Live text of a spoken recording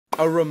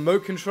a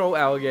remote control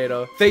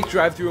alligator, fake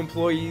drive-thru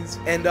employees,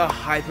 and a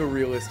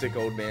hyper-realistic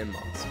old man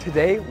mask.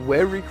 Today,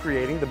 we're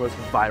recreating the most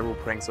viral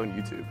pranks on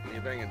YouTube.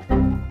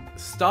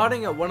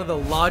 Starting at one of the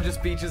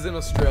largest beaches in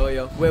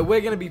Australia, where we're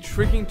going to be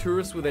tricking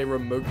tourists with a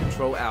remote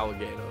control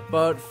alligator.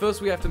 But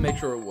first we have to make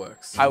sure it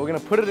works. Alright, we're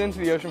gonna put it into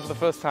the ocean for the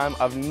first time.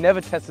 I've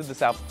never tested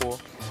this out before.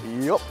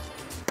 Yup.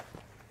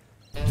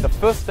 The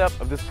first step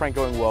of this prank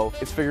going well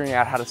is figuring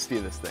out how to steer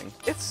this thing.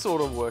 It's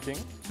sort of working.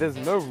 There's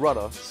no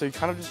rudder, so you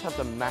kind of just have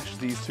to mash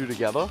these two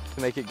together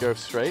to make it go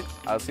straight.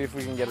 I'll see if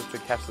we can get it to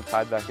catch the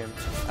tide back in.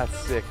 That's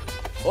sick.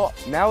 Oh,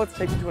 now it's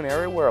taken to an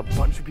area where a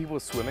bunch of people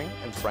are swimming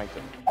and pranked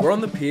them. We're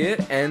on the pier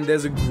and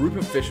there's a group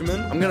of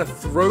fishermen. I'm gonna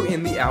throw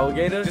in the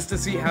alligator just to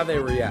see how they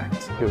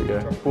react. Here we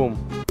go.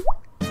 Boom.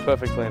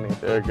 Perfect landing.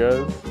 There it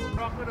goes.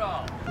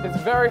 Crocodile.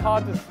 It's very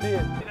hard to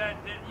steer.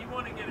 You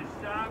want to get a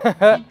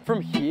shark?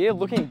 From here,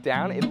 looking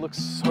down, it looks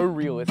so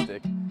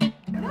realistic.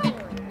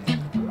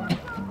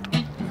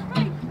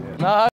 Nah.